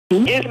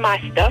Is my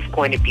stuff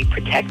going to be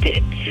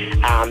protected?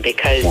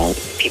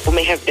 Because people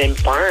may have been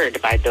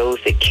burned by those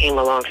that came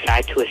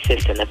alongside to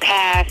assist in the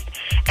past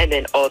and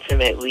then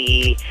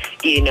ultimately,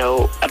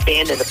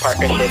 abandon the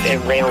partnership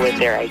and ran with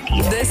their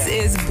ideas. This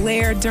is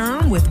Blair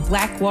Durham with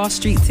Black Wall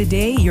Street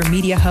Today, your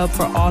media hub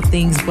for all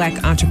things Black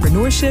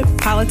entrepreneurship,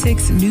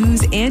 politics,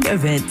 news, and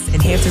events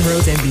in Hampton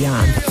Roads and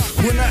beyond.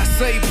 When I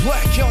say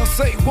black, y'all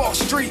say Wall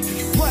Street.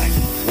 Black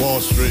Wall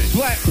Street.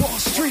 Black Wall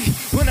Street.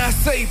 When I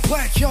say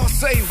black, y'all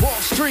say Wall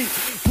Street.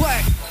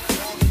 Black.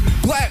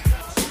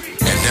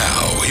 And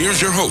now,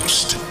 here's your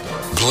host,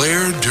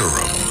 Blair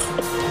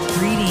Durham.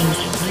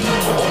 Greetings.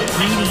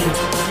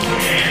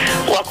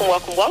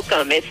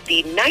 Welcome. It's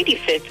the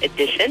 95th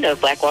edition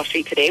of Black Wall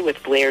Street Today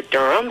with Blair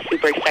Durham.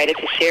 Super excited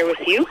to share with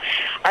you.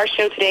 Our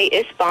show today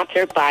is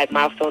sponsored by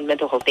Milestone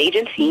Mental Health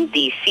Agency,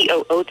 the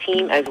COO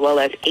team, as well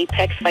as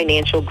Apex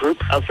Financial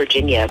Group of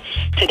Virginia.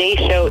 Today's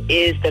show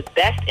is the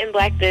Best in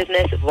Black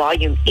Business,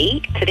 Volume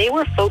 8. Today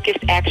we're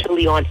focused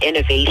actually on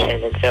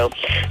innovation. And so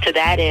to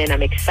that end,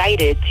 I'm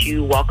excited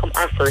to welcome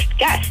our first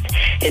guest.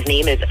 His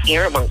name is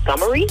Aaron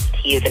Montgomery.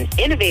 He is an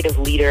innovative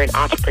leader and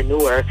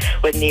entrepreneur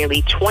with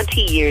nearly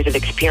 20 years of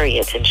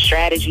experience in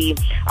strategy,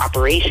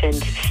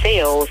 operations,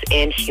 sales,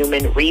 and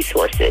human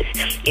resources.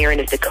 Aaron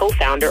is the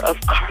co-founder of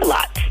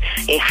CarLotz,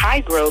 a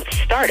high-growth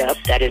startup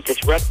that is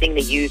disrupting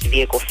the used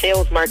vehicle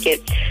sales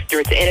market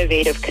through its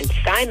innovative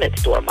consignment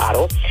store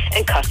model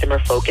and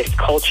customer-focused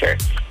culture.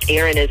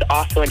 Aaron is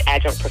also an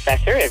adjunct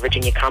professor at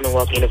Virginia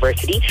Commonwealth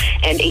University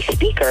and a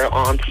speaker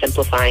on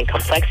simplifying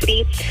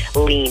complexity,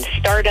 lean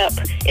startup,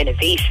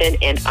 innovation,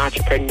 and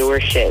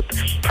entrepreneurship.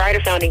 Prior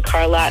to founding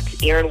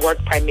CarLotz, Aaron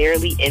worked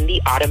primarily in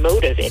the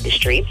automotive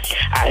industry,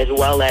 as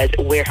well as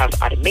warehouse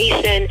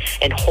automation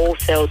and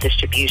wholesale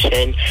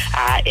distribution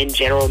in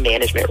general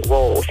management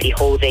roles. He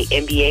holds an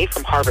MBA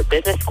from Harvard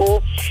Business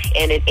School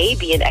and an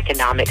AB in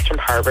economics from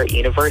Harvard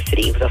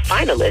University. He was a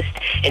finalist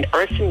in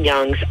Ernst &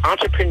 Young's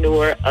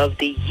Entrepreneur of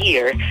the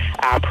Year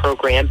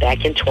program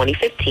back in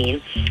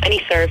 2015, and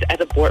he serves as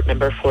a board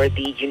member for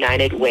the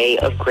United Way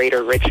of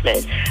Greater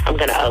Richmond. I'm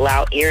going to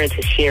allow Aaron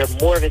to share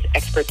more of his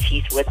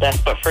expertise with us,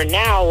 but for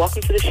now,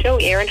 welcome to the show,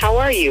 Aaron. How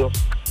are you?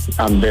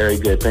 I'm very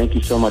good. Thank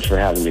you so much for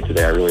having me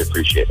today. I really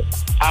appreciate it.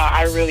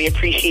 I really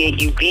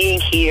appreciate you being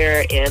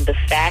here, and the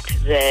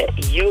fact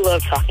that you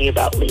love talking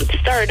about lean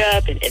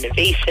startup and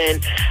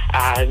innovation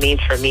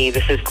means for me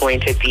this is going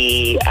to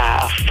be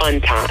a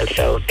fun time.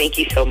 So thank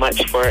you so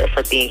much for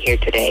being here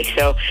today.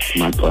 So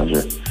my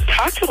pleasure.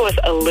 Talk to us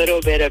a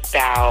little bit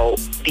about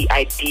the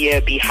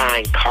idea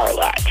behind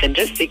CarLotz. And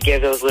just to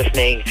give those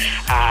listening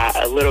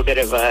a little bit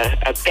of a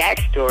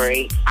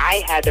backstory,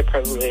 I had the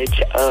privilege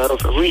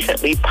of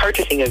recently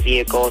purchasing a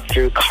vehicle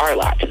through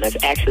CarLotz, and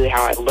that's actually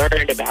how I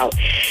learned about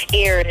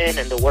Aaron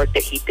and the work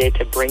that he did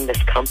to bring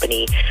this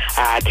company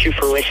to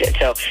fruition.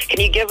 So can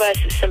you give us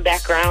some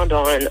background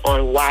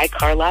on why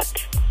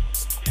CarLotz?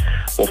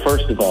 Well,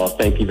 first of all,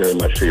 thank you very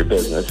much for your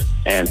business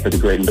and for the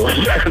great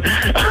endorsement.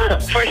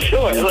 For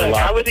sure. Look,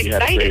 I was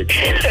excited.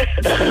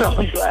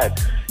 I'm glad.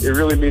 It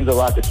really means a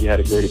lot that you had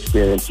a great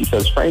experience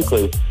because,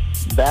 frankly,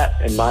 that,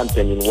 in my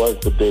opinion, was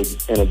the big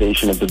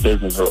innovation of the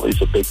business, or at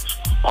least a big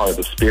part of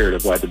the spirit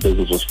of why the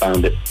business was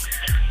founded.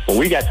 When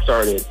we got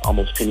started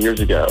almost 10 years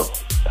ago,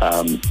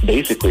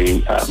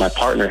 basically, my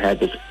partner had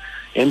this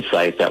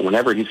insight that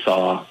whenever he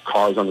saw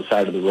cars on the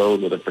side of the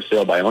road with a for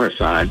sale by owner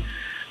sign,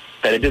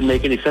 that it didn't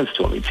make any sense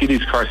to him. He'd see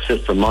these cars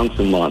sit for months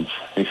and months.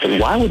 And he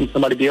said, why wouldn't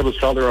somebody be able to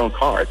sell their own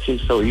car? It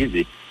seems so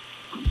easy.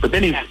 But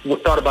then he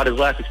thought about his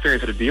last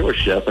experience at a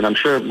dealership, and I'm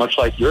sure much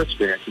like your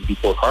experiences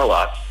before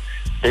CarLotz,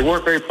 they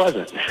weren't very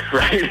pleasant,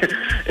 right?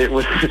 It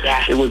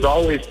was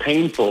always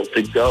painful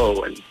to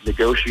go and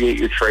negotiate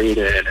your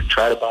trade-in and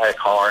try to buy a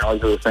car and all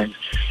these other things.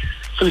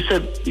 So he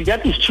said, you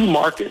got these two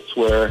markets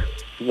where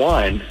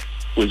one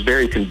was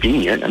very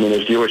convenient. I mean,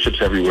 there's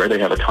dealerships everywhere. They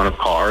have a ton of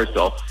cars.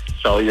 They'll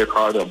sell you your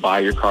car. They'll buy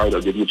your car.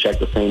 They'll give you a check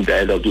the same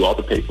day. They'll do all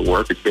the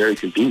paperwork. It's very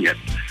convenient.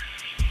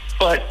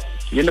 But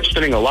you end up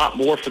spending a lot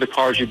more for the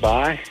cars you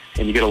buy,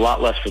 and you get a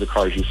lot less for the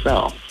cars you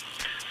sell.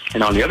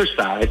 And on the other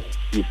side,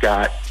 you've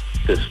got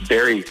this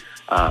very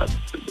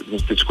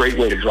this great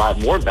way to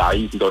drive more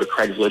value. You can go to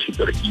Craigslist, you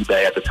can go to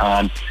eBay at the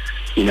time,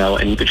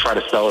 and you can try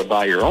to sell or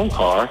buy your own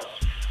car.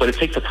 But it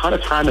takes a ton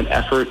of time and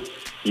effort.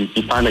 You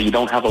find that you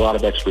don't have a lot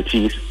of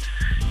expertise.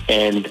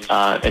 And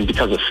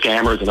because of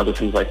scammers and other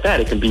things like that,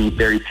 it can be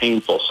very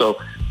painful.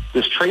 So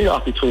this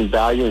trade-off between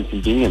value and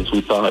convenience,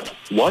 we thought,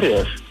 what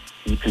if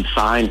you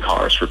consign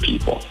cars for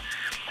people?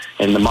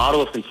 And the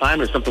model of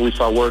consignment is something we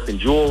saw work in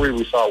jewelry,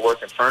 we saw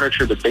work in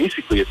furniture, but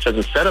basically it says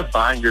instead of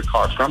buying your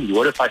car from you,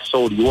 what if I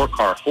sold your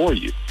car for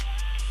you?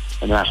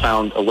 And then I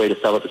found a way to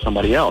sell it to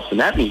somebody else. And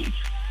that means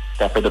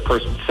that for the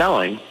person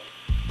selling,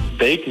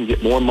 they can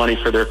get more money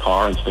for their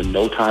car and spend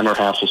no time or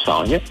hassle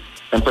selling it.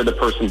 And for the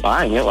person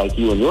buying it, like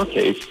you in your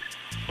case,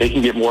 they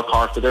can get more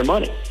car for their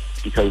money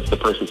because the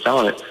person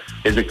selling it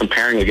isn't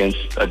comparing against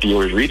a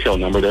dealer's retail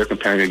number. They're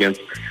comparing against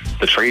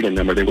the trade-in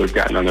number they would have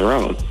gotten on their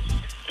own.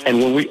 And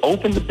when we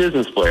opened the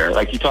business, Blair,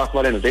 like you talked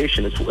about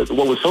innovation,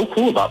 what was so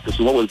cool about this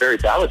and what was very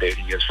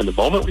validating is from the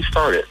moment we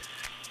started,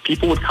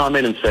 people would come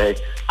in and say,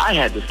 I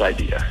had this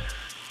idea.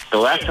 The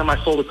last time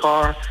I sold a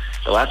car,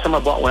 the last time I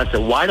bought one, I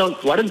said, why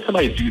didn't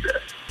somebody do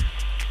this?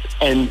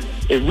 And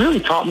it really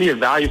taught me a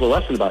valuable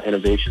lesson about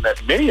innovation,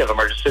 that many of them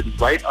are just sitting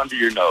right under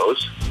your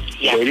nose,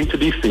 waiting to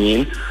be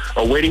seen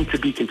or waiting to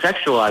be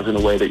contextualized in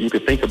a way that you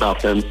could think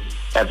about them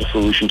as a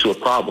solution to a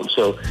problem.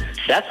 So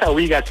that's how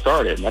we got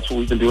started, and that's what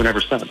we've been doing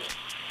ever since.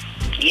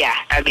 Yeah,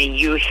 I mean,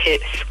 you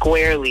hit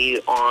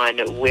squarely on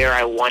where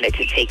I wanted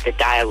to take the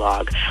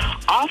dialogue.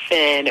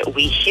 Often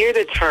we hear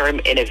the term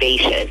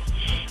innovation,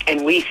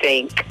 and we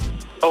think,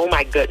 oh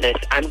my goodness,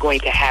 I'm going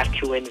to have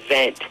to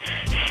invent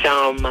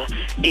some,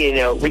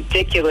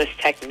 ridiculous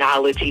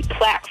technology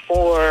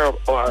platform,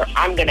 or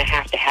I'm going to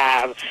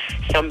have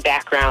some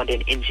background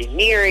in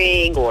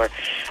engineering, but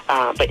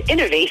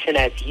innovation,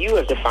 as you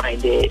have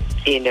defined it,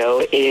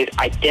 is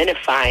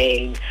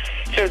identifying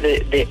sort of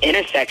the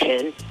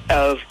intersection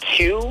of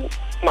two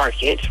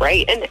markets,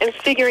 right? And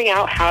figuring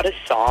out how to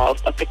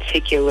solve a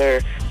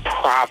particular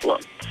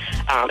problem.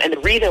 And the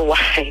reason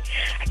why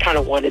I kind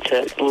of wanted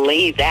to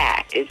lay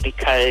that is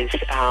because,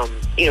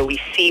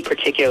 we see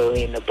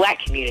particularly in the Black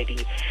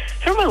community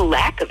sort of a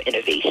lack of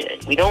innovation.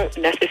 We don't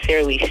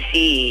necessarily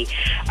see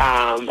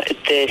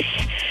this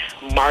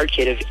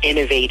market of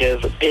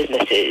innovative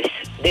businesses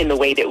in the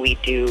way that we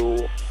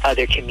do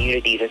other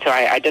communities. And so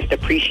I just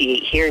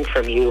appreciate hearing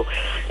from you.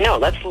 No,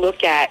 let's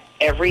look at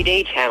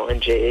everyday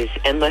challenges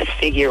and let's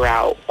figure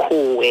out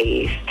cool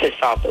ways to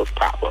solve those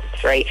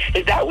problems, right?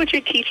 Is that what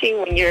you're teaching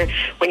when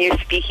you're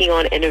speaking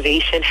on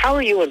innovation? How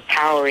are you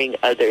empowering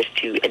others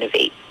to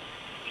innovate?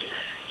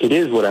 It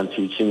is what I'm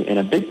teaching, and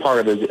a big part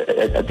of it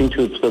is, I think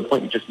to the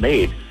point you just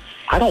made,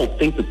 I don't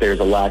think that there's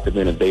a lack of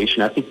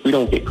innovation. I think we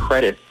don't get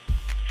credit.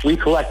 We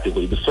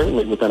collectively, but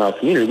certainly within our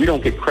community, we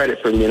don't get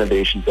credit for the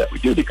innovations that we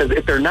do, because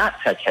if they're not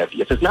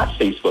tech-heavy, if it's not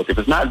Facebook, if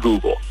it's not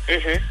Google,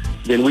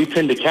 then we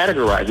tend to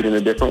categorize it in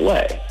a different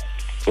way,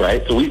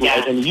 right? So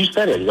and you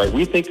said it, right?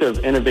 We think of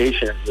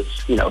innovation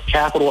as,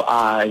 capital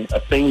I, a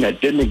thing that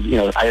didn't,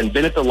 I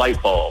invented the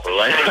light bulb,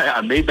 right?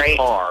 I made the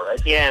car,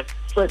 right? Yeah.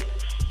 But,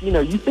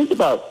 you think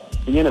about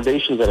the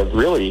innovations that have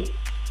really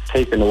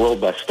taken the world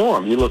by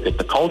storm. You look at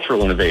the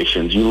cultural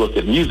innovations, you look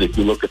at music,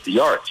 you look at the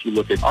arts, you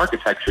look at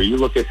architecture, you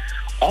look at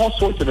all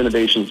sorts of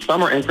innovations.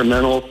 Some are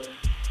incremental,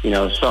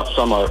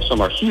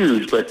 some are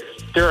huge, but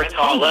there are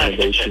tons of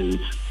innovations.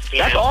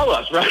 That's all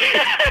us, right?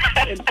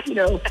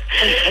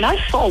 and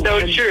I saw one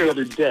the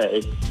other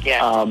day.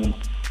 Yeah. And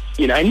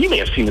you may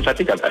have seen this. I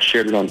think I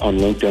shared it on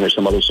LinkedIn or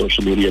some other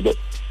social media, but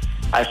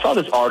I saw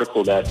this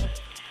article that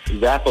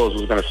Zappos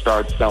was going to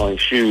start selling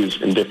shoes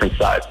in different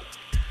sizes.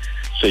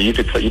 So you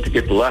could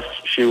get the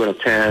left shoe in a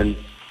 10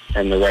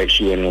 and the right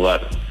shoe in an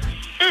 11.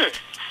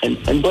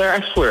 And Blair,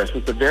 I swear,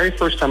 since the very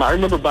first time, I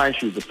remember buying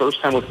shoes the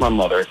first time with my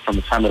mother, from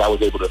the time that I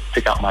was able to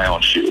pick out my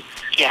own shoe.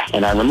 Yeah.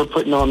 And I remember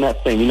putting on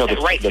that thing, the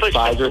right the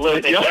sizer. A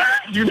little bit,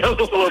 a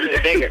little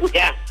bit bigger.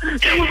 Yeah.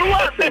 It was a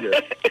lot bigger.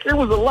 It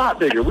was a lot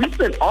bigger. We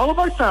spent all of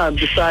our time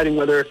deciding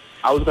whether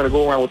I was going to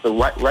go around with the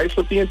right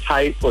foot being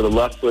tight or the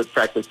left foot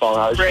practically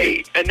falling out of the shoe.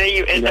 Right. And then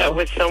you end up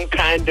with some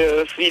kind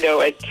of,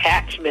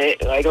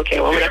 attachment. Like, okay,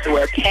 well, I'm going to have to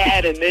wear a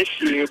pad in this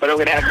shoe, but I'm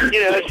going to have to,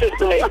 it's just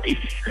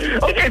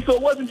like... Okay, so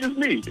it wasn't just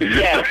me.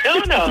 Yeah.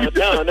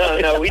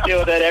 No. We deal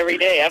with that every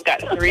day. I've got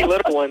 3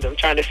 little ones I'm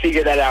trying to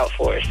figure that out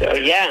for. So,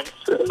 yeah.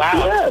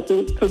 Wow. Yeah,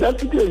 so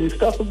that's the deal. You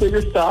stuff a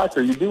bigger stock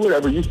or you do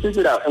whatever. You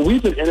figure it out. And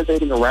we've been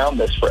innovating around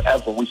this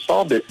forever. We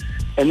solved it.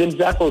 And then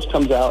Zappos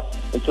comes out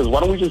and says,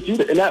 why don't we just do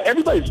that? And now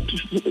everybody's,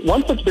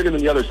 one foot's bigger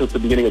than the other since the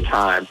beginning of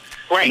time.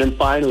 Right. And then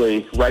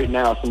finally, right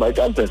now, somebody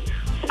does this.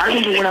 I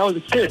remember when I was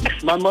a kid,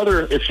 my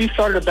mother, if she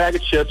started a bag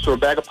of chips or a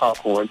bag of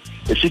popcorn,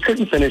 if she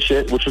couldn't finish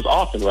it, which was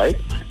often, right,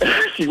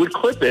 she would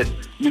clip it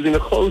using a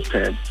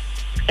clothespin.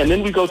 And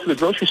then we go to the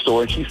grocery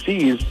store and she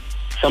sees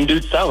some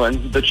dude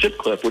selling the chip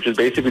clip, which is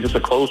basically just a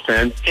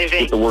clothespin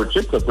with the word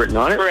chip clip written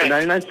on it for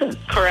 99 cents.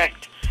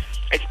 Correct.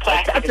 It's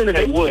plastic. That's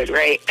innovation. Wood,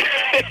 right?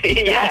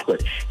 Exactly.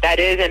 Yeah, that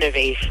is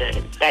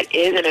innovation. That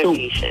is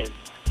innovation.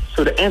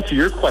 So to answer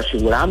your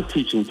question, what I'm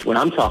teaching, when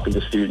I'm talking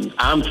to students,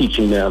 I'm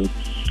teaching them,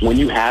 when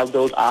you have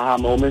those aha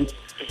moments,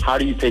 how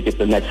do you take it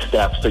the next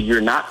step so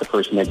you're not the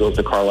person that goes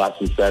to car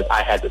lots and says,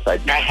 I had this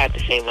idea. I had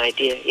the same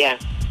idea, yeah.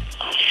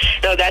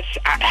 No, that's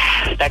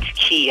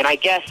key. And I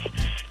guess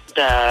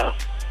the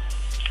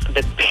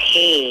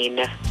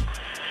pain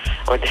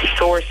or the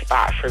sore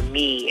spot for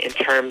me in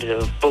terms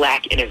of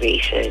Black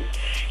innovation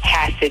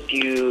has to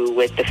do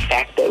with the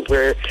fact that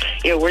we're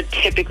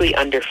typically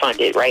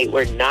underfunded, right?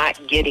 We're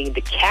not getting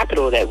the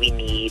capital that we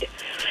need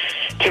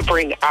to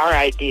bring our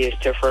ideas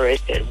to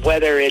fruition,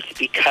 whether it's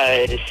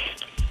because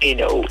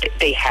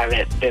they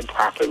haven't been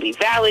properly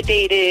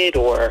validated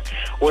or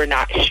we're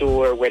not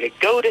sure where to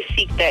go to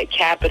seek that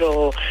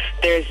capital.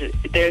 There's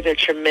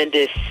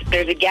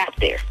a gap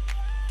there.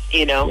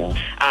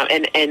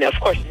 And of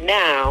course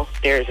now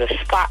there's a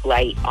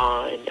spotlight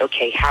on,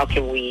 okay, how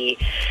can we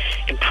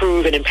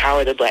improve and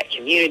empower the Black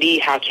community?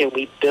 How can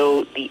we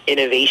build the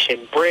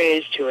innovation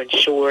bridge to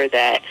ensure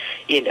that,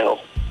 you know,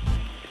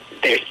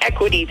 there's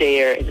equity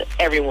there and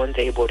everyone's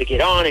able to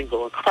get on and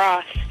go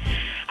across?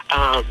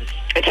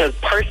 And so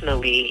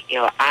personally, you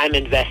know, I'm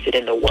invested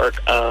in the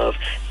work of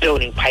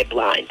building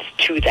pipelines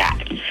to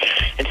that.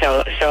 And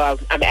so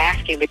I'm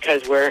asking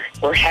because we're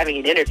having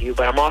an interview,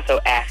 but I'm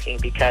also asking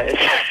because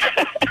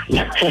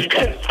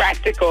it's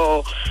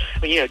practical,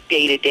 you know,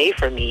 day to day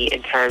for me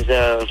in terms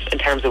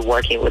of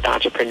working with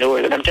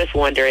entrepreneurs. And I'm just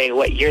wondering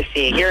what you're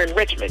seeing. You're in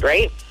Richmond,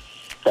 right?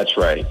 That's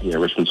right. Yeah,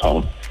 Richmond's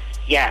home.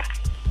 Yeah.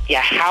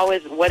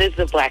 What is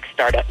the Black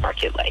startup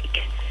market like?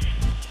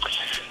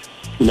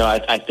 You know,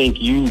 I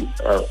think you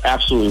are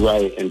absolutely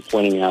right in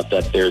pointing out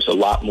that there's a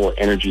lot more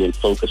energy and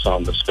focus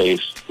on the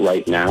space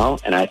right now.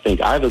 And I think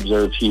I've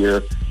observed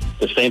here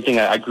the same thing.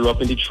 I grew up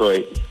in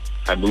Detroit.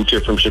 I moved here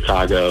from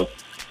Chicago.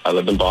 I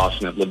lived in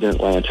Boston. I've lived in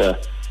Atlanta.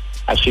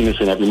 I've seen this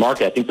in every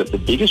market. I think that the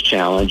biggest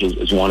challenge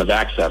is one of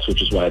access,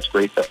 which is why it's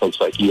great that folks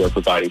like you are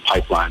providing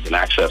pipelines and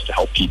access to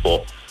help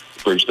people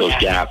bridge those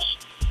gaps.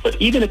 But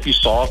even if you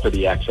solve for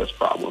the access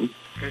problem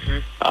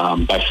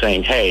by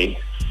saying, hey,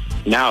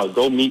 now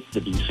go meet the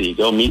VC,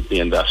 go meet the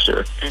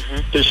investor,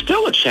 there's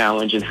still a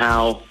challenge in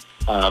how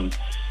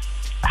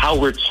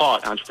we're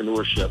taught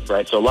entrepreneurship,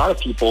 right? So a lot of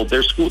people,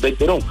 their school, they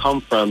don't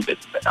come from,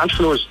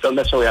 entrepreneurs don't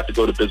necessarily have to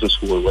go to business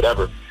school or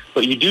whatever,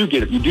 but you do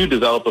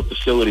develop a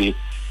facility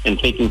in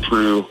thinking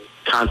through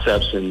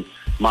concepts and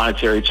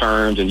monetary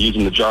terms and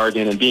using the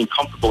jargon and being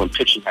comfortable in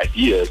pitching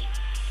ideas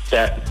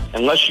that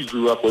unless you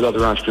grew up with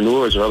other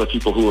entrepreneurs or other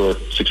people who are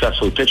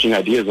successfully pitching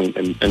ideas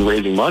and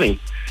raising money,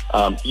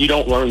 you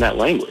don't learn that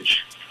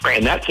language. Right.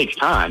 And that takes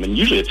time. And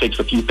usually it takes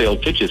a few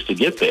failed pitches to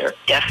get there.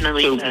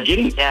 Definitely. So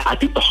I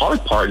think the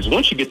hard part is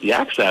once you get the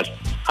access,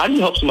 how do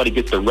you help somebody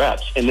get the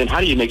reps? And then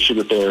how do you make sure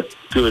that they're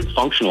good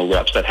functional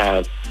reps that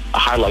have a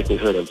high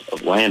likelihood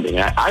of landing?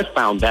 And I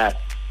found that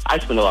I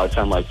spend a lot of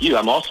time like you.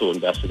 I'm also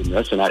invested in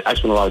this. And I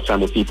spend a lot of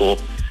time with people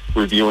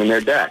reviewing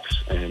their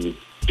decks and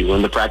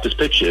doing the practice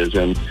pitches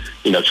and,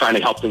 you know, trying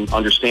to help them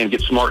understand, get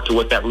smart to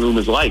what that room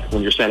is like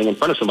when you're standing in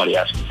front of somebody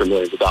asking for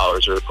millions of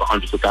dollars or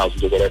hundreds of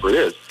thousands or whatever it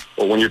is,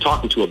 or when you're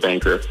talking to a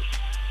banker.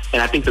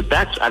 And I think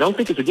I don't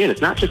think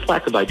it's not just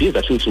lack of ideas.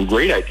 I've seen some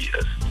great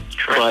ideas,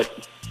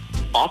 but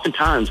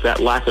oftentimes that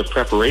lack of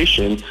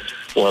preparation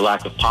or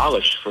lack of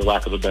polish, for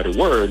lack of a better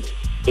word,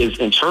 is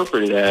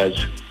interpreted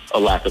as a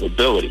lack of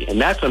ability. And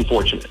that's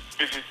unfortunate.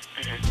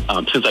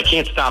 Since I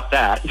can't stop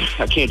that,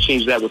 I can't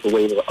change that with the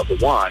wave of the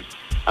wand,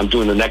 I'm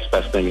doing the next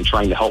best thing and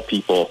trying to help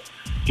people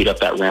get up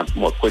that ramp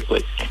more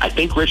quickly. I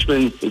think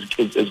Richmond is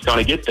going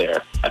to get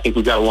there. I think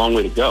we've got a long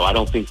way to go. I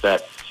don't think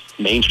that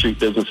Main Street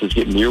businesses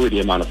get nearly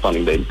the amount of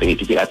funding they need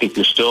to get. I think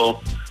they're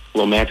still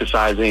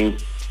romanticizing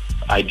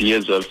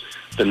ideas of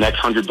the next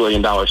 $100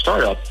 billion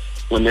startup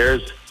when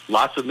there's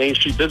lots of Main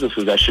Street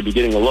businesses that should be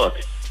getting a look,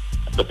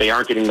 but they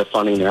aren't getting the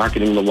funding, they aren't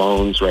getting the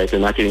loans, right? They're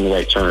not getting the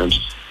right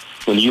terms.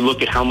 When you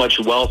look at how much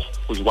wealth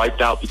was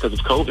wiped out because of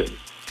COVID,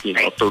 you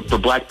know, for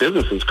Black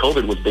businesses,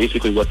 COVID was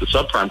basically what the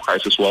subprime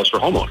crisis was for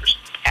homeowners,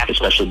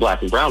 especially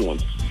Black and brown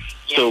ones.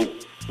 So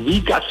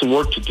we've got some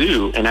work to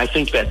do, and I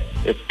think that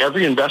if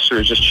every investor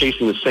is just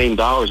chasing the same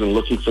dollars and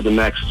looking for the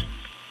next,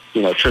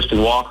 you know,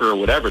 Tristan Walker or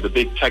whatever, the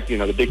big tech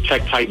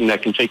titan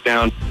that can take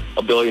down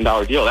 $1 billion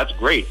deal, that's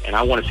great, and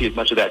I want to see as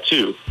much of that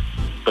too.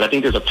 But I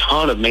think there's a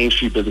ton of Main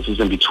Street businesses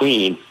in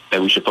between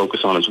that we should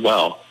focus on as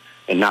well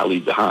and not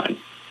leave behind.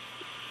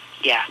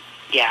 Yeah.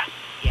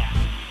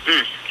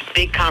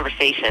 Big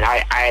conversation.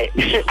 I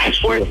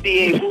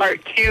foresee a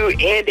part 2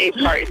 and a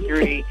part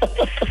 3.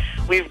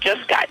 We've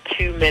just got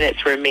 2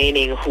 minutes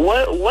remaining.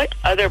 What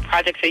other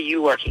projects are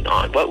you working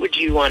on? What would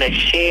you want to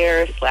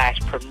share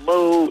 /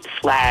 promote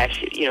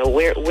 / you know,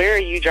 where are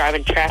you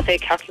driving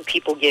traffic? How can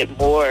people get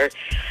more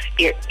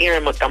here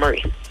in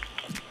Montgomery?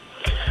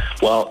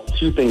 Well,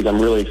 2 things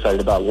I'm really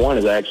excited about. One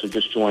is I actually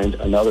just joined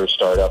another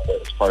startup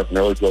as part of an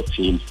early growth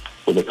team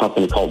with a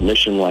company called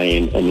Mission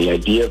Lane, and the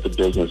idea of the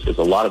business is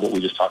a lot of what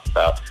we just talked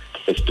about.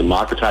 It's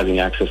democratizing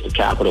access to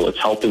capital. It's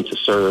helping to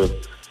serve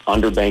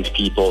underbanked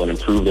people and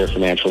improve their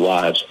financial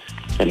lives.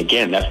 And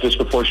again, that's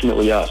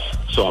disproportionately us.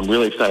 So I'm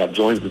really excited. I've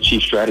joined as the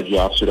Chief Strategy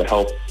Officer to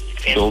help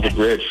build a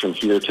bridge from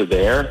here to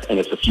there, and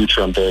it's a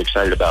future I'm very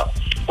excited about.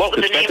 What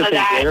was the name of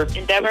that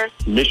endeavor?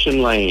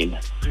 Mission Lane.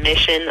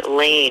 Mission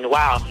Lane.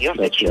 Wow. You have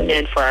to tune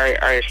in for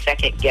our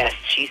second guest.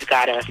 She's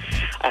got a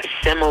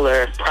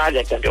similar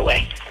project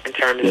underway in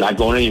terms of... Not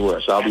going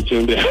anywhere, so I'll be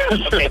tuned in.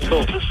 Okay,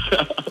 cool.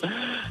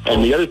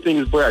 And the other thing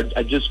is where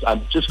I've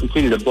just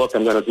completed a book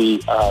I'm going to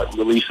be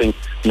releasing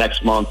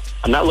next month.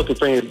 I'm not looking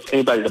for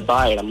anybody to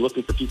buy it. I'm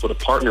looking for people to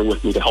partner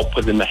with me to help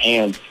put it in the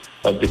hands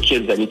of the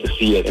kids that need to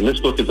see it. And this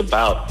book is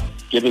about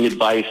giving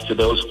advice to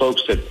those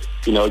folks that,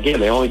 you know, again,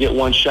 they only get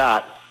one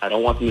shot. I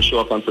don't want them to show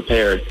up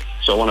unprepared.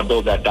 So I want to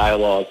build that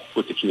dialogue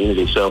with the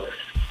community. So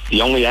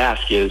the only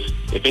ask is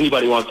if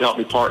anybody wants to help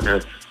me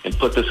partner and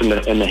put this in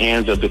the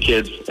hands of the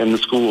kids in the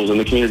schools, in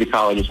the community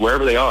colleges,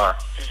 wherever they are,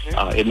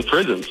 in the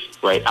prisons,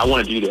 right? I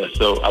want to do this.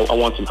 So I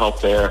want some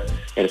help there.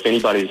 And if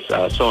anybody's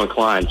so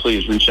inclined,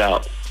 please reach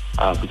out.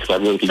 because I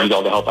really could use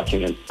all the help I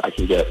can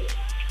get.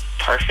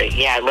 Perfect.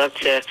 Yeah, I'd love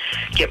to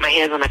get my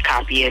hands on a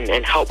copy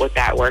and help with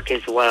that work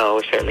as well.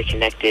 We're certainly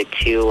connected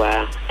to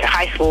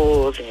high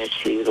schools and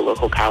to the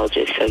local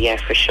colleges. So, yeah,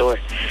 for sure.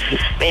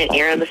 Man,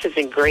 Aaron, this has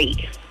been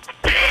great.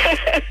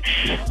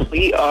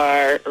 We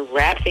are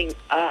wrapping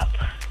up.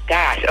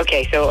 Gosh,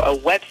 okay, so a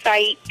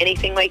website,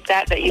 anything like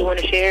that you want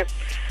to share?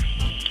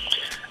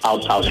 I'll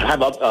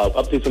have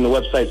updates on the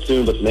website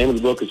soon, but the name of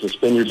the book is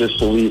Suspend Your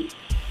Disbelief.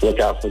 Look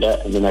out for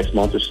that in the next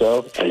month or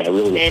so, and I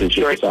really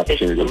appreciate this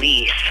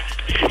opportunity.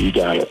 You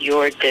got it.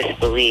 Your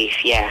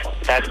disbelief, yeah,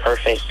 that's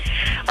perfect.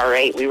 All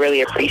right, we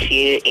really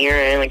appreciate it,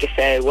 Aaron. Like I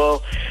said,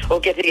 we'll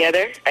get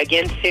together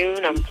again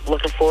soon. I'm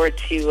looking forward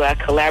to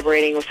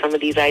collaborating with some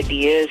of these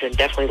ideas, and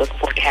definitely looking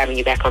forward to having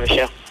you back on the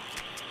show.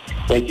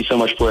 Thank you so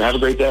much, Blair. Have a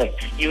great day.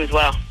 You as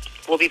well.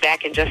 We'll be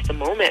back in just a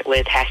moment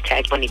with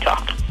 #Money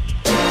Talk.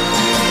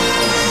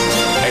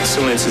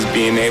 Excellence is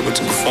being able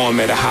to perform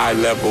at a high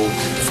level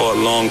for a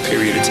long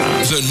period of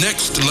time. The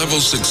next level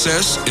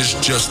success is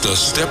just a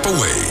step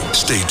away.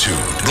 Stay tuned.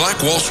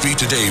 Black Wall Street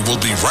Today will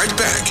be right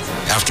back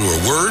after a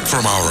word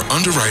from our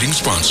underwriting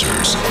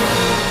sponsors.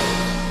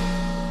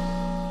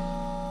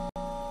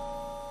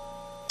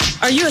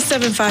 Are you a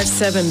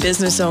 757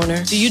 business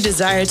owner? Do you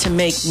desire to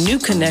make new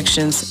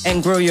connections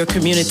and grow your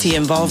community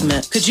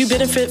involvement? Could you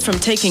benefit from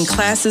taking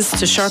classes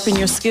to sharpen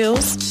your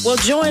skills? Well,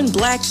 join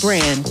Black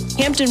Brand,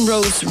 Hampton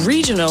Roads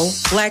Regional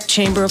Black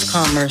Chamber of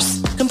Commerce.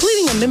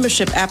 Completing a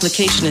membership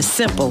application is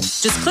simple.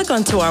 Just click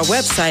onto our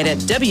website at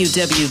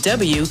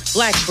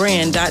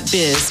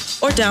www.blackbrand.biz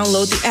or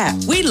download the app.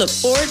 We look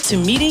forward to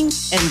meeting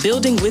and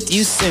building with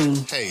you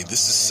soon. Hey,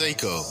 this is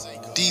Seiko.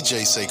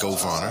 DJ Seiko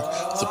Varner,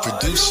 the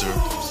producer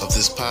of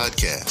this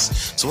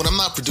podcast. So when I'm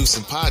not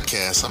producing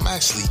podcasts, I'm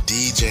actually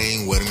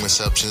DJing wedding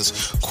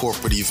receptions,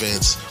 corporate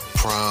events,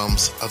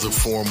 proms, other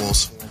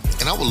formals,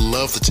 and I would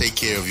love to take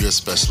care of your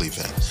special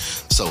event.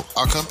 So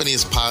our company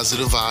is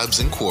Positive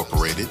Vibes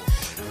Incorporated,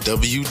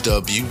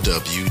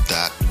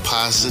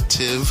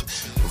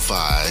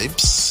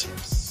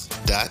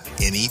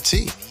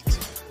 www.positivevibes.net.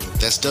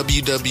 That's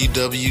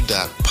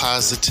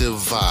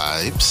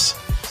www.positivevibes.net.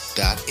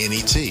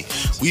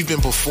 We've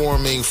been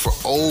performing for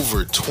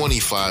over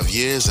 25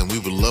 years, and we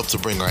would love to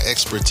bring our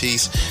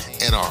expertise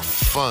and our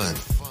fun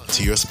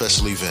to your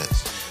special event.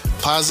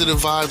 Positive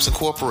Vibes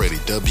Incorporated,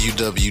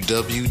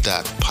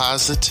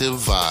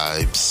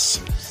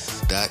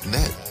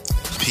 www.positivevibes.net.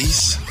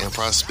 Peace and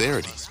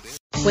prosperity.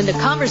 When the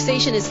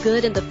conversation is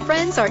good and the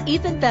friends are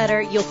even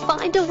better, you'll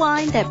find a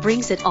wine that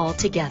brings it all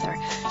together.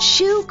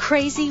 Shoe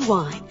Crazy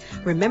Wine.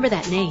 Remember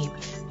that name.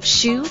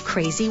 Shoe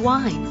Crazy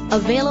Wine.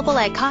 Available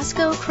at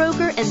Costco,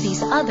 Kroger, and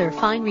these other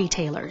fine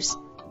retailers.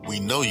 We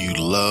know you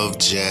love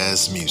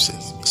jazz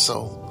music,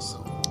 so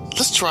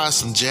let's try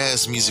some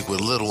jazz music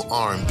with a little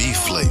R&B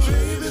flavor.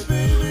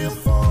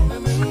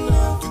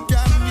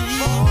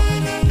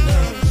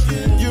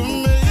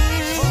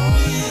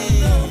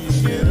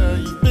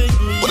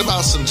 What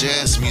about some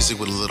jazz music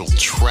with a little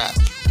trap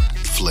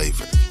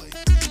flavor?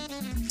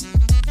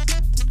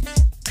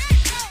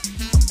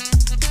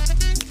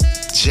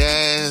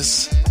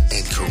 Jazz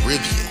and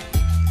Caribbean.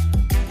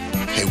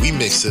 Hey, we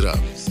mix it up.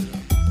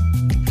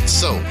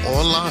 So,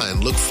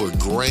 online, look for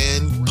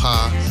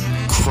Grandpa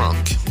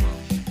Crunk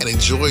and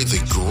enjoy the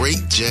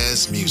great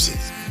jazz music.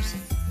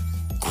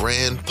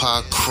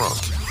 Grandpa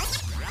Crunk.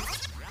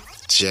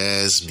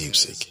 Jazz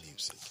music.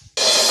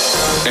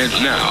 And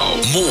now,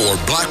 more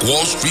Black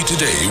Wall Street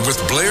Today with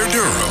Blair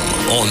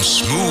Durham on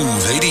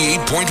Smooth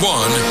 88.1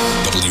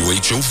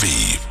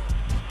 WHOV.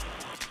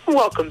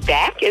 Welcome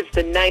back. It's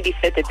the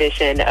 95th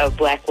edition of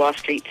Black Wall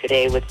Street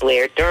Today with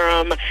Blair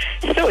Durham.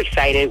 So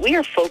excited. We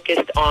are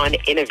focused on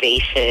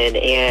innovation,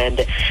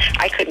 and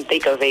I couldn't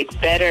think of a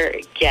better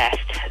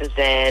guest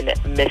than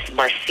Miss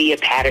Marcia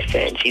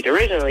Patterson. She's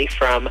originally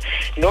from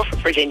Norfolk,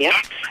 Virginia.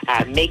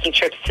 Making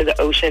trips to the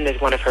ocean is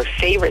one of her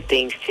favorite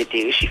things to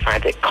do. She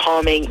finds it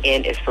calming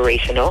and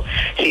inspirational.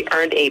 She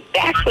earned a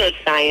Bachelor of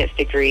Science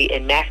degree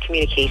in Mass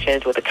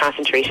Communications with a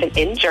concentration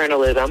in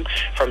journalism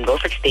from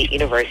Norfolk State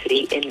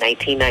University in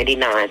 1999.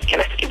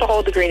 Can I skip a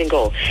whole degree in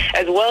gold?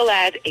 As well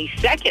as a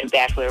second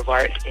Bachelor of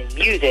Arts in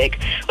Music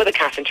with a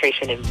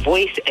concentration in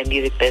voice and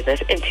music business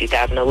in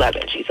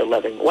 2011. She's a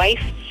loving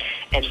wife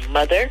and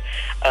mother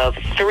of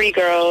 3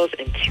 girls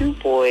and 2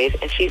 boys,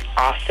 and she's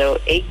also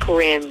a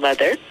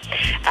grandmother.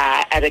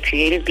 As a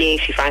creative being,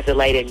 she finds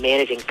delight in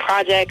managing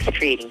projects,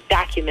 creating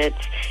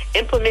documents,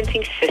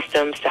 implementing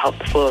systems to help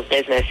the flow of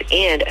business,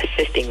 and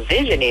assisting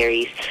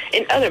visionaries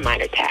in other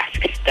minor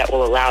tasks that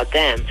will allow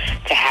them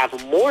to have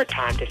more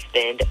time to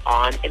spend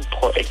on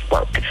important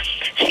work.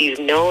 She's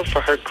known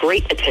for her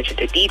great attention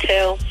to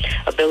detail,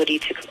 ability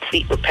to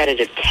complete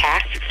repetitive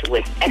tasks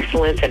with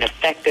excellence and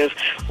effective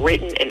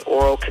written and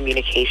oral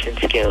communication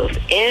skills.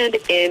 And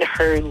in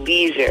her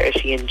leisure,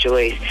 she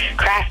enjoys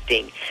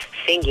crafting,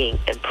 singing,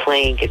 and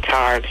playing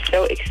guitar. I'm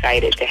so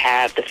excited to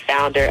have the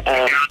founder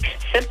of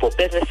Simple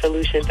Business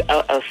Solutions,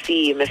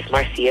 LLC, Miss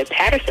Marcia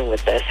Patterson,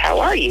 with us. How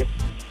are you?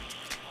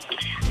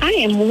 I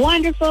am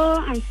wonderful.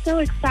 I'm so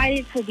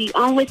excited to be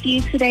on with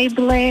you today,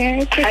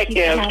 Blair. I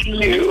am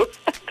too.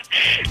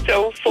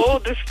 So full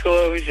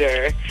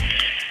disclosure,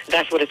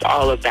 that's what it's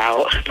all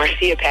about.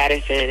 Marcia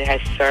Patterson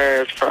has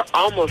served for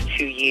almost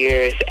 2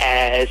 years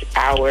as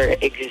our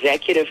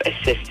executive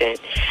assistant,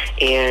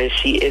 and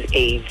she is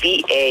a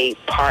VA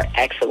par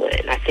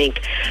excellence. I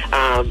think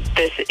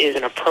this is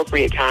an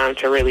appropriate time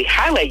to really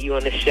highlight you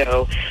on the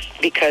show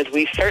because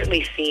we've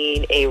certainly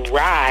seen a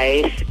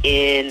rise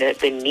in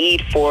the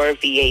need for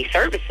VA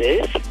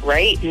services,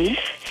 right? Mm-hmm.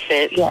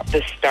 Since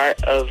the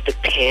start of the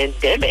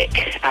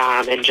pandemic,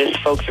 and just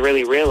folks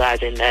really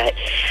realizing that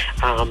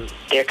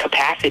their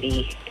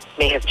capacity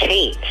may have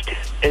changed.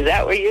 Is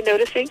that what you're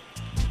noticing?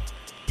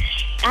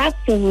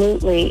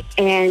 Absolutely.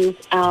 And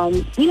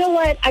you know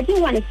what? I do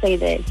want to say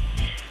this.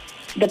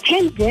 The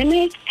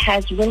pandemic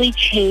has really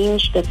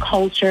changed the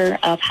culture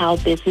of how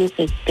business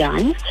is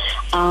done.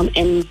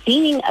 And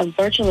being a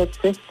virtual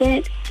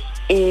assistant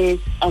is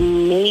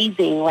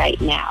amazing right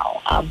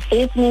now.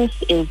 Business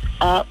is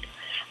up.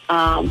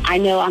 I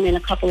know I'm in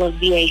a couple of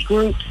VA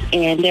groups,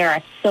 and there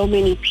are so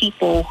many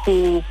people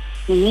who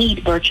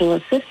need virtual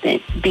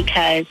assistants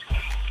because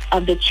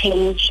of the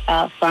change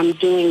from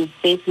doing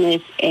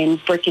business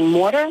in brick and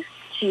mortar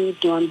to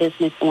doing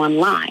business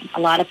online. A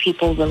lot of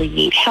people really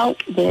need help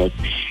with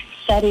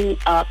setting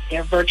up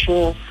their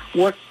virtual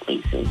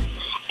workspaces.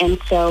 And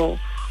so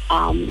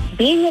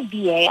being a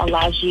VA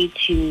allows you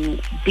to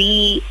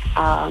be,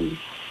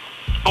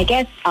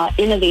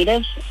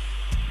 innovative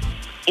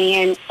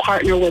and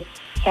partner with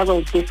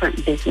several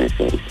different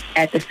businesses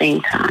at the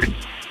same time.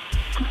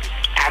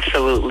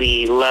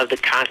 Absolutely love the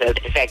concept.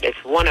 In fact, it's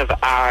one of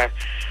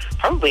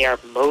probably our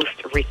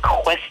most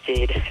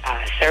requested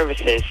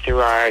services through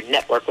our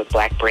network with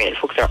Black Brand.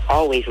 Folks are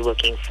always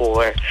looking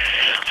for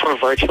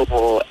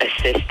virtual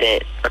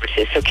assistant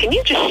services. So can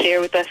you just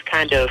share with us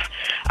kind of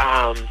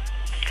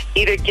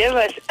either give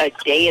us a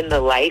day in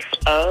the life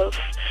of,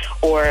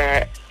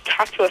 or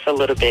talk to us a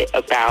little bit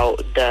about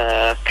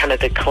the kind of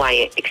the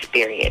client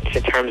experience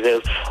in terms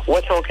of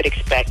what someone could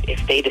expect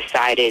if they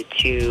decided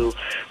to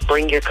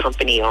bring your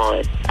company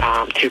on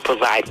to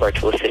provide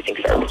virtual assisting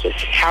services.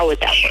 How would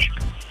that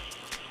work?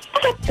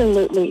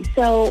 Absolutely.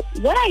 So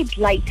what I'd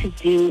like to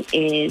do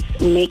is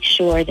make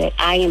sure that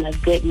I am a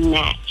good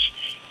match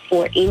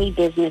for any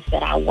business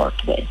that I work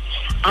with.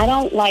 I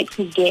don't like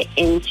to get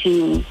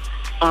into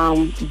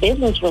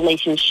business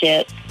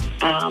relationships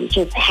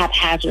just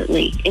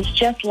haphazardly. It's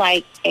just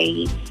like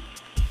a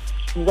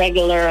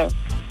regular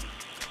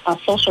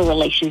social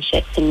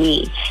relationship to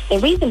me. The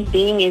reason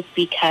being is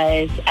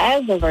because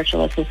as a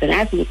virtual assistant,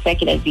 as an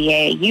executive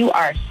VA, you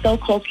are so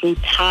closely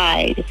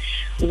tied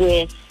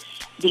with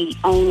the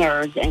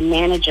owners and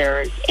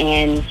managers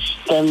and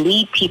the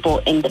lead people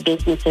in the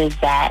businesses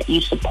that you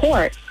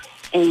support,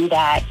 and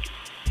that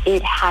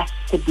it has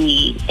to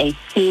be a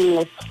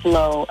seamless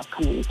flow of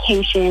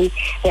communication.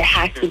 There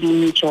has to be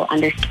mutual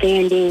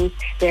understanding.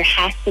 There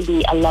has to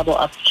be a level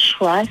of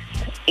trust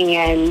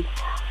and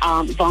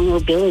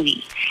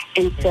vulnerability.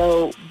 And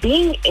so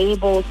being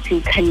able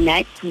to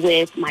connect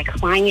with my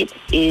clients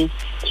is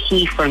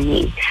key for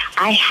me.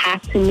 I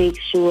have to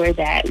make sure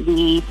that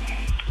we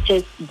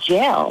just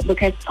gel,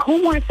 because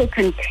who wants a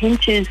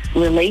contentious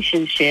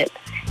relationship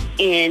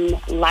in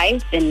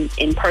life and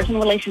in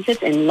personal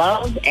relationships, in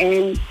love,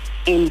 and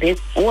in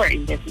business?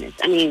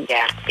 I mean,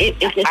 it's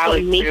just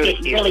going to make it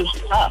really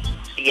tough.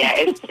 Yeah,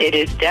 it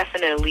is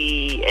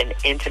definitely an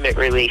intimate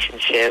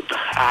relationship,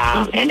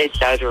 and it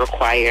does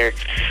require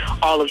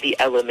all of the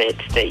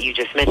elements that you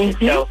just mentioned.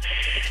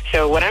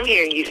 So what I'm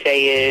hearing you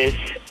say is,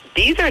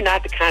 these are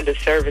not the kind of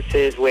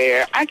services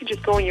where I can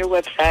just go on your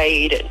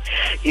website and,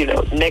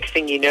 next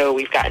thing you know,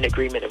 we've got an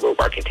agreement and we're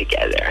working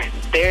together.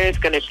 There's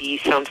going to be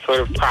some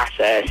sort of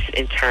process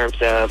in terms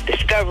of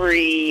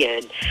discovery,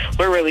 and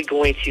we're really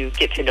going to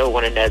get to know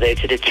one another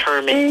to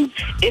determine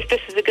if this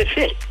is a good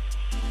fit.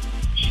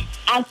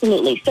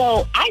 Absolutely.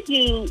 So I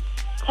do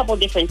a couple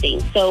different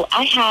things. So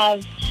I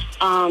have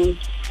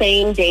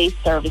same-day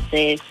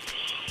services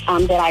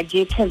that I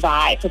do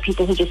provide for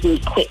people who just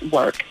need quick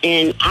work.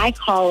 And I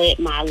call it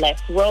my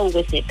Let's Roll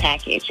With It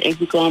package. If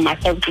you go on my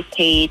services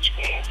page,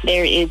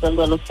 there is a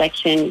little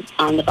section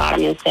on the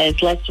bottom that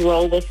says Let's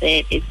Roll With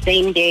It. It's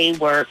same-day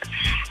work.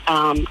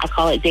 I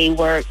call it day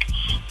work.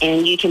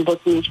 And you can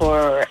book me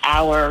for an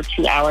hour,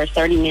 2 hours,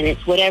 30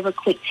 minutes, whatever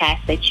quick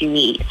task that you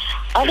need.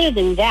 Other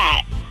than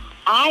that,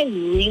 I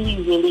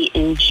really, really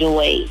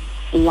enjoy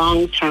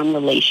long-term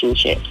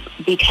relationships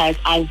because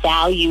I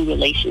value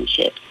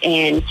relationships.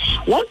 And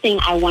one thing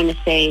I want to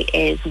say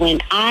is when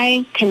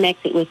I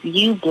connected with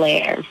you,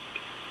 Blair,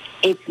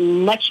 it's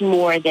much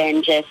more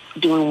than just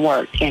doing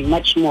work and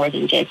much more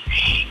than just,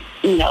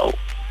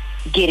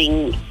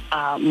 getting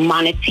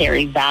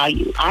monetary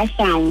value. I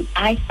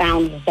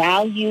found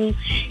value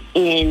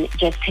in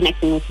just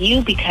connecting with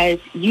you because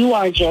you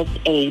are just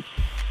a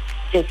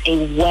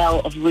well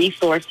of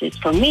resources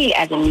for me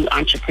as a new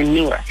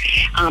entrepreneur.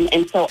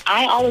 And so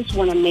I always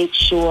want to make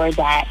sure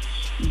that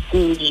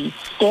the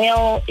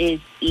scale is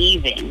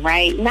even,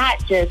 right?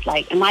 Not just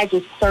like, am I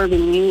just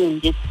serving you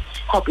and just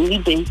helping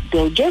you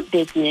build your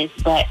business,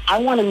 but I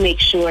want to make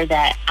sure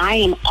that I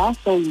am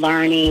also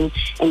learning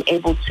and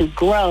able to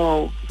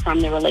grow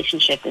from the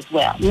relationship as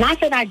well. Not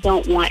that I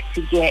don't want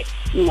to get,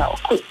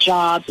 quick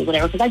jobs or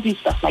whatever, because I do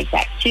stuff like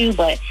that too,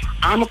 but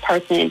I'm a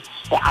person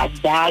that I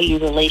value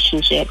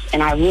relationships,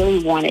 and I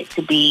really want it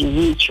to be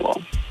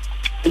mutually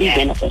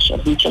beneficial.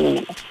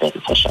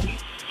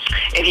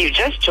 If you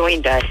just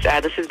joined us,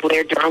 this is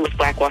Blair Durham with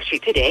Black Wall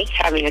Street Today,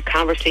 having a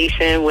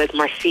conversation with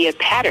Marcia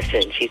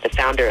Patterson. She's the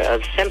founder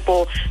of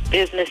Simple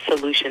Business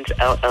Solutions,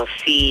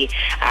 LLC.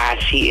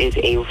 She is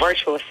a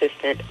virtual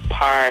assistant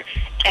par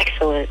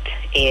excellence,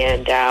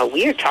 and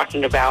we are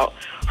talking about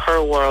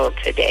her world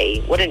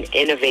today. What an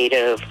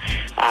innovative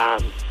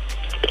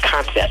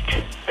concept,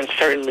 and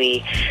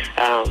certainly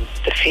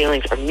the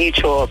feelings are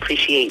mutual.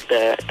 Appreciate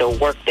the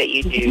work that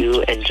you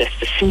do and just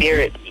the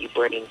spirit that you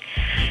bring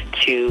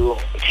to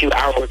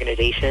our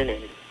organization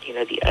and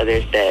the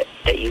others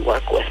that you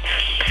work with.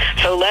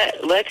 So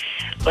let's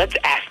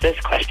ask this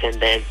question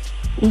then,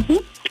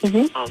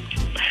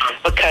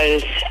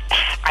 because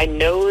I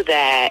know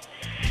that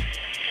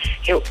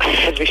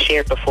as we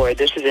shared before,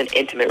 this is an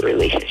intimate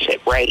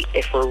relationship, right?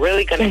 If we're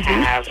really going to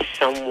have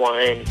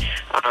someone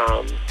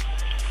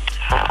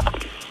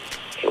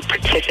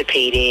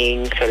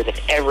participating sort of in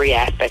every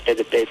aspect of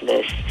the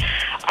business,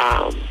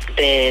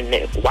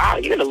 then, wow,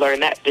 you're going to learn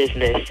that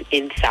business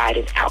inside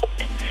and out.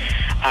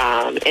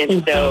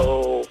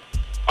 So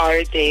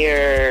are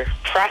there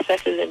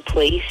processes in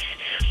place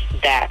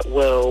that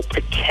will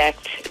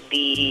protect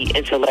the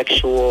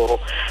intellectual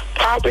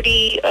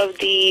property of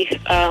the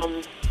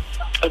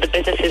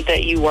businesses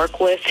that you work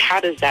with? How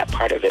does that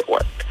part of it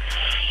work?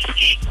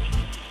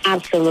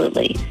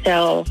 Absolutely.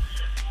 So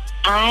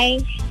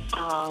I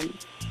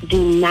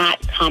do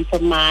not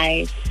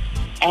compromise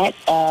at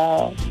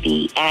all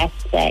the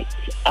aspect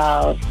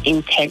of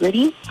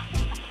integrity.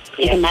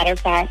 As a matter of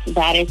fact,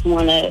 that is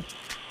one of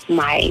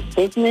my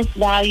business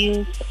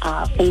values,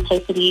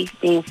 simplicity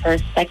being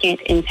first, second,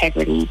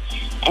 integrity,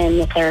 and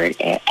the third,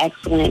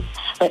 excellence.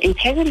 But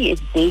integrity is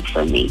big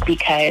for me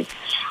because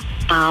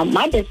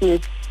my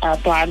business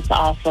thrives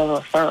off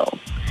of referrals,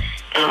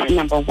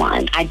 number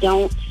one. I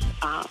don't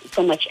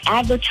so much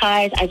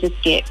advertise. I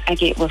get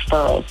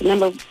referrals.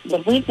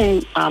 The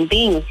reason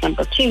being is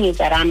number two is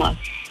that I'm a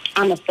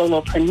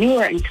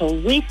solopreneur until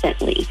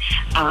recently.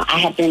 I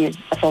have been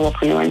a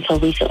solopreneur until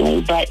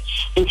recently, but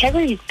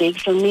integrity is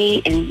big for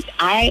me, and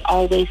I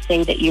always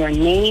say that your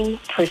name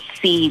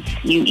precedes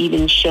you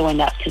even showing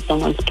up to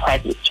someone's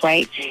presence,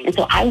 right? And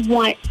so I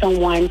want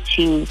someone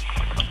to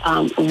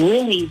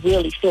really,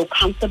 really feel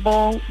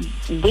comfortable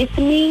with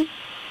me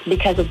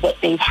because of what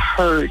they've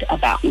heard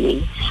about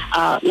me.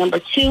 Number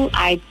two,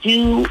 I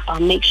do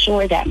make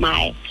sure that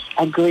my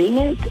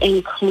agreements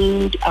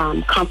include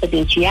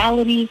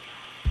confidentiality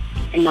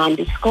and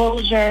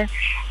non-disclosure,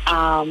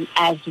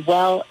 as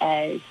well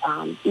as,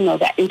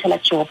 that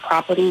intellectual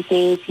property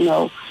things,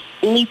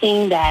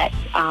 anything that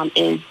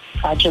is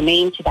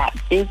germane to that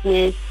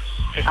business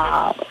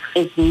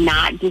is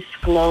not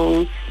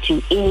disclosed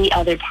to any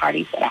other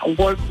parties that I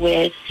work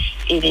with.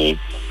 It is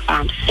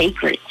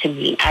sacred to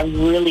me. I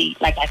really,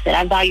 like I said,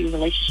 I value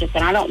relationships,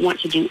 and I don't want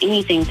to do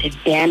anything to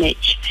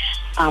damage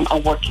a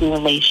working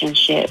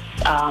relationship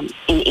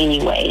in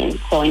any way. And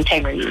so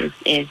integrity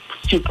is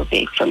super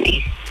big for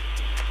me.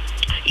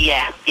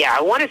 Yeah.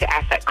 I wanted to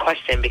ask that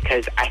question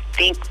because I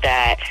think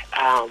that,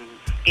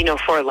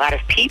 for a lot of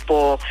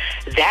people,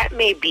 that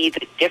may be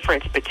the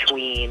difference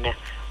between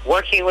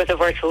working with a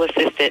virtual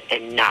assistant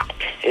and not,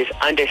 is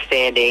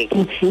understanding,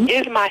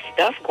 is my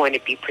stuff going to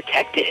be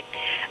protected?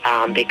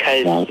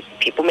 Because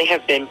people may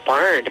have been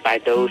burned by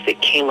those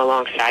that came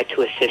alongside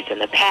to assist in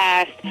the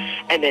past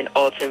and then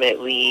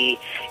ultimately,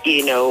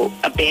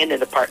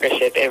 abandoned the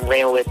partnership and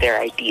ran with their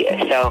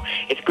idea. So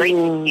it's great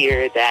to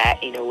hear that,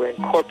 we're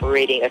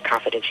incorporating a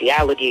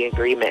confidentiality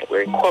agreement,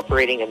 we're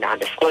incorporating a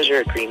non-disclosure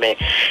agreement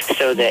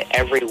so that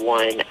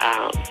everyone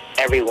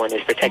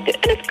is protected.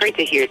 And it's great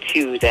to hear,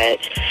 too, that,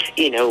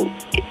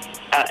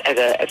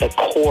 as a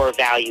core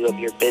value of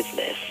your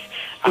business,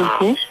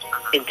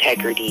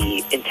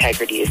 integrity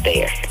is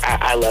there.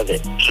 I love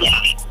it.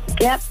 Yeah.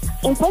 Yep.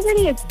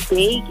 Integrity is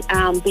big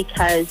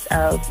because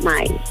of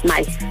my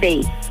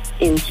faith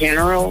in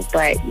general.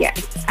 But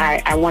yes,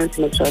 I wanted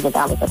to make sure that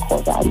was a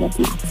core value of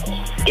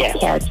my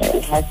character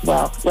as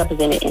well,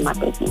 represented in my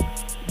business.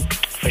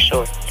 For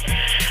sure.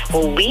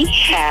 Well, we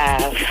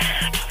have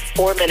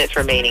 4 minutes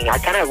remaining. I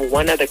kind of have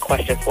one other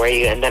question for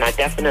you, and then I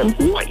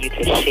definitely want you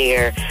to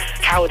share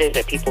how it is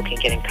that people can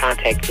get in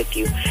contact with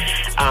you.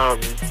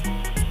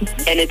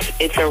 And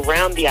it's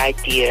around the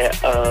idea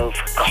of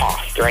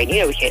cost, right?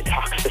 We can't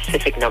talk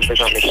specific numbers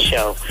on the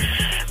show,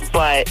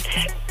 but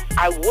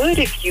I would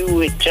if you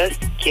would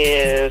just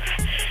give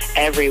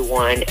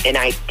everyone an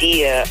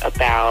idea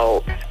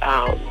about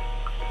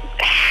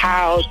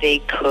how they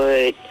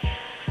could,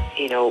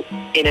 in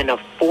an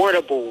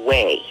affordable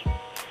way,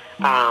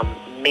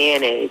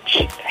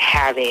 manage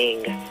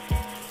having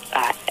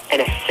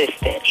an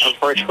assistant, a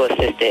virtual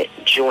assistant,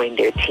 join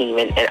their team.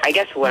 And I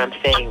guess what I'm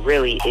saying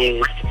really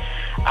is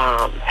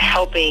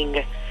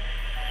helping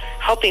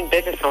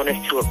business owners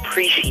to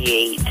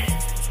appreciate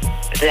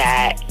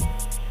that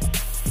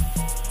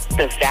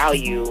the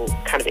value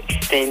kind of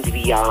extends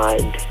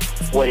beyond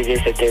what it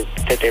is that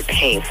they're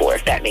paying for,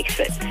 if that makes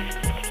sense.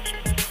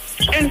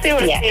 You understand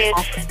what I'm saying?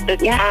 The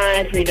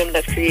time freedom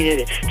that's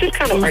created, just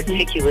kind of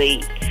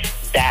articulate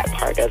that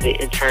part of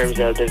it in terms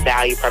of the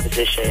value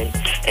proposition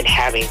and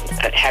having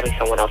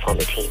someone else on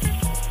the team.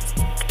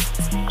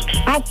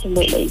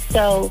 Absolutely.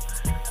 So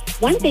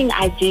one thing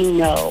I do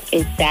know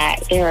is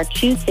that there are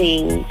two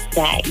things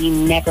that you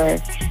never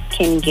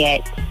can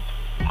get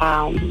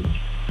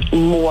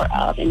more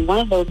of. And one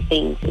of those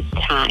things is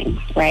time,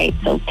 right?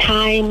 So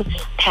time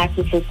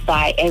passes us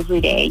by every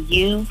day.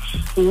 You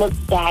look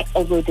back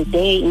over the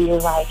day and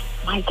you're like,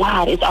 my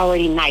God, it's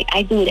already night.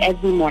 I do it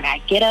every morning. I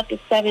get up at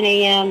 7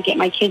 a.m., get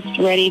my kids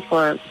ready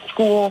for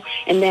school,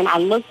 and then I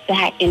look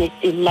back and it's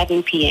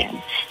 11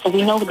 p.m. So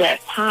we know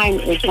that time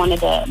is one of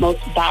the most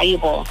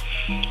valuable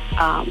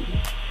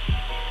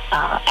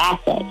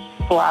assets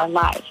for our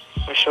lives.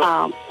 For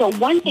sure. So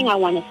one thing I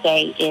want to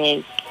say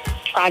is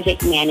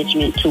project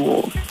management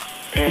tools.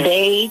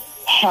 They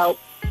help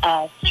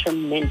us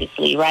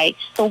tremendously, right?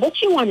 So what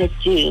you want to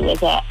do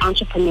as an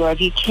entrepreneur,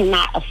 if you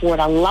cannot afford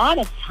a lot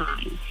of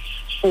time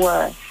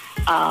for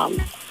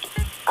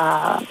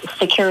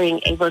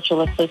securing a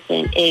virtual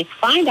assistant, is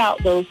find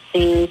out those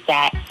things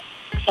that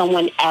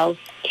someone else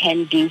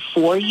can do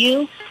for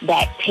you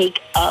that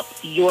take up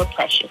your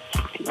precious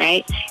time,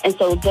 right? And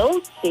so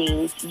those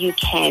things you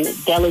can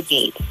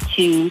delegate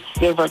to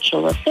your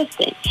virtual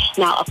assistant.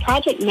 Now, a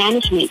project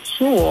management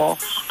tool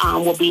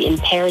will be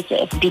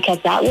imperative because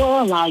that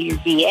will allow your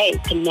VA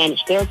to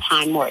manage their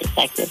time more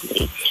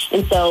effectively.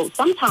 And so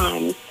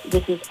sometimes,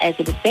 this is as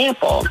an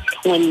example,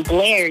 when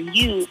Blair,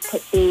 you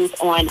put things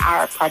on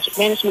our project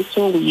management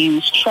tool, we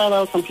use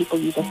Trello, some people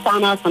use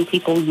Asana, some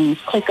people use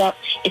ClickUp.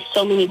 It's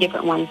so many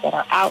different ones that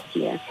are out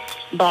here.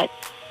 But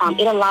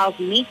it allows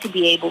me to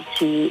be able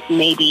to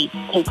maybe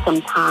take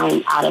some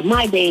time out of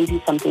my day and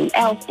do something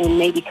else and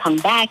maybe come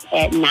back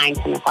at 9,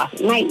 10 o'clock at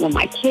night when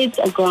my kids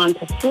are gone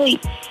to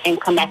sleep and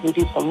come back and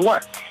do some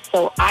work.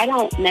 So I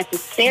don't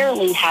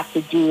necessarily have to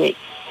do it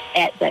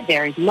at that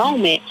very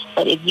moment,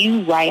 but if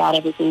you write out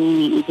everything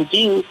you need to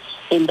do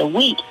in the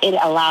week, it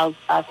allows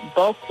us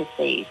both to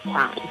save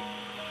time.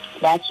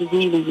 That's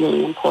really,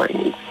 really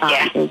important.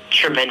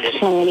 Tremendous.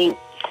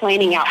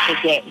 Planning out the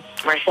day.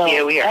 Marcia,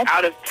 So we are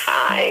out of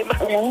time.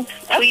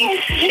 Please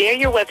share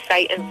your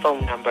website and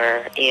phone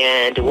number,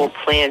 and we'll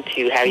plan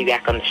to have you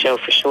back on the show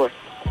for sure.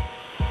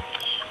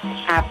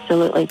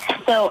 Absolutely.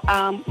 So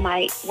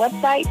my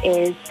website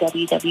is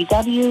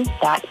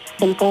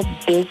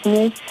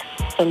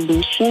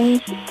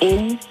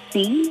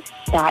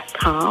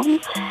www.simplebusinesssolutionsinc.com,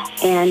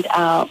 and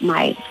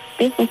my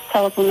business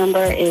telephone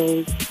number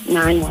is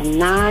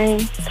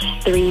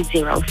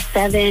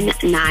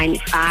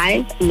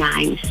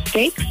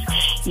 919-307-9596.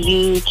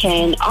 You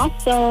can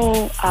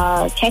also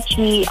catch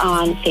me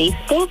on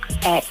Facebook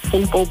at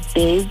Simple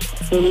Biz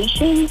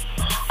Solutions.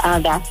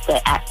 That's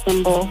the @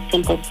 Simple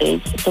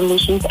Biz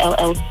Solutions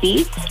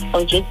LLC.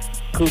 Or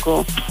just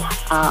Google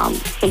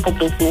Simple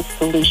Business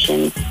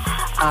Solutions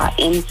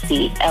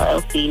NC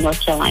LLC, North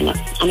Carolina.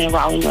 I'm in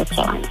Raleigh, North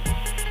Carolina.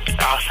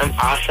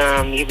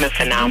 Awesome. You've been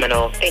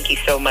phenomenal. Thank you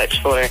so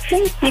much for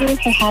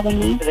having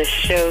me. The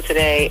show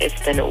today. It's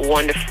been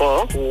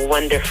wonderful.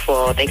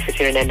 Thanks for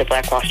tuning in to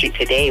Black Wall Street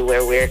Today,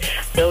 where we're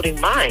building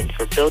minds,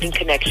 we're building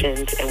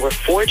connections, and we're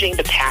forging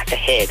the path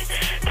ahead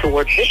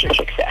toward business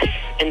success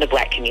in the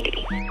Black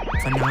community.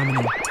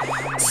 Phenomenal.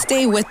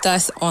 Stay with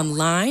us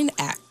online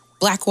at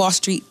Black Wall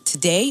Street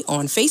Today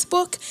on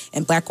Facebook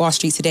and Black Wall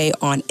Street Today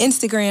on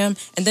Instagram,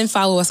 and then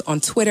follow us on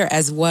Twitter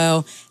as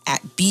well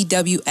at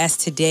BWS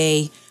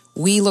Today.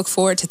 We look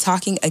forward to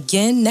talking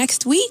again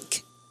next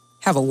week.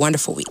 Have a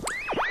wonderful week.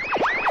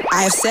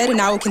 I have said,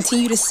 and I will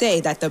continue to say,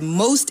 that the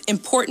most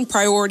important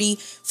priority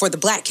for the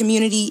Black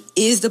community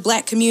is the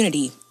Black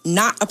community,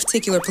 not a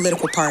particular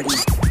political party.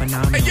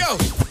 Phenomenal. Hey, yo,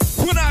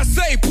 when I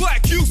say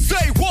Black, you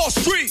say Wall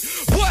Street.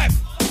 Black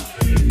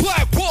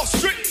Wall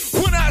Street.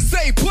 When I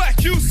say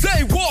Black, you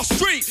say Wall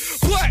Street.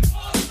 Black.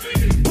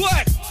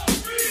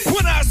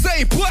 When I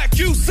say Black,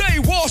 you say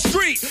Wall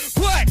Street.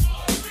 Black.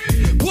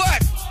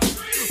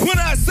 When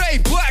I say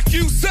Black,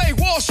 you say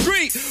Wall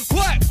Street.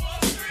 Black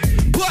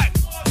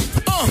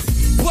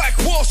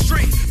Wall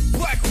Street.